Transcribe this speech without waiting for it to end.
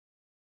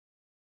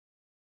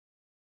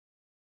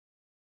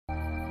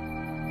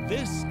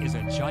This is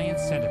a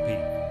giant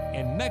centipede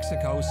in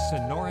Mexico's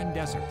Sonoran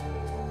Desert.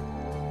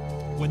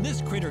 When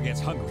this critter gets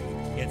hungry,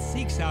 it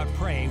seeks out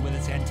prey with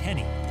its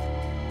antennae.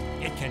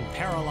 It can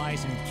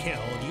paralyze and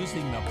kill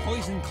using the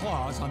poison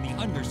claws on the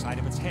underside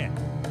of its head.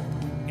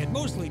 It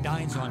mostly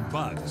dines on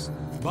bugs,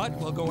 but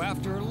will go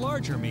after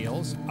larger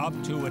meals up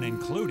to and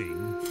including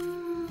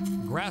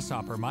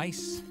grasshopper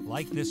mice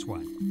like this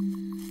one.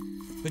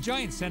 The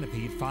giant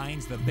centipede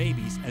finds the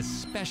babies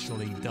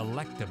especially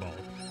delectable,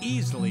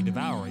 easily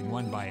devouring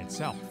one by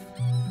itself.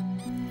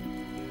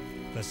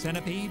 The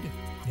centipede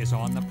is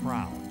on the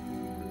prowl.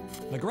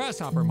 The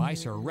grasshopper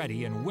mice are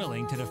ready and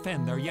willing to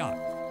defend their young.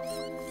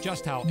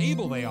 Just how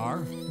able they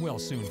are, we'll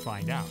soon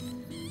find out.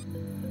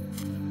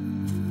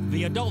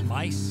 The adult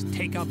mice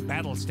take up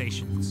battle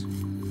stations.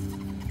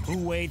 Who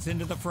wades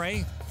into the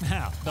fray?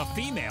 The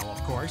female,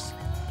 of course.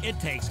 It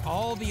takes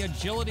all the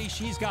agility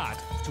she's got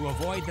to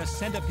avoid the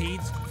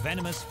centipede's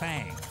venomous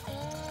fang.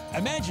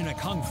 Imagine a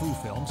kung fu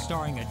film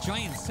starring a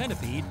giant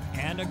centipede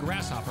and a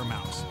grasshopper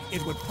mouse.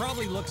 It would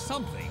probably look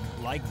something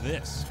like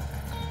this.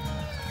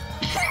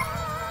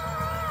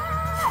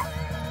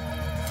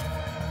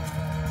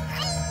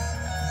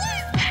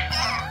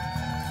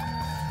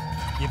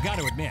 You've got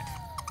to admit,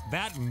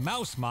 that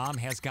mouse mom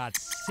has got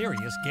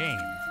serious game.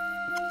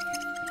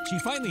 She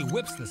finally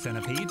whips the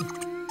centipede,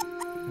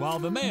 while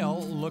the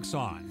male looks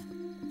on.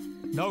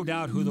 No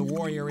doubt who the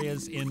warrior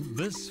is in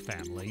this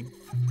family.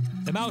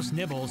 The mouse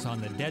nibbles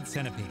on the dead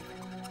centipede.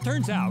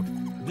 Turns out,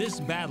 this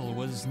battle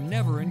was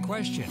never in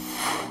question.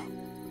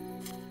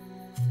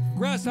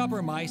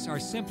 Grasshopper mice are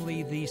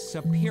simply the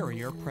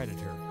superior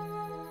predator.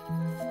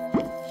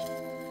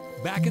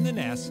 Back in the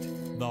nest,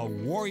 the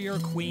warrior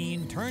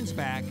queen turns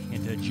back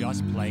into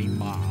just plain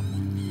mom.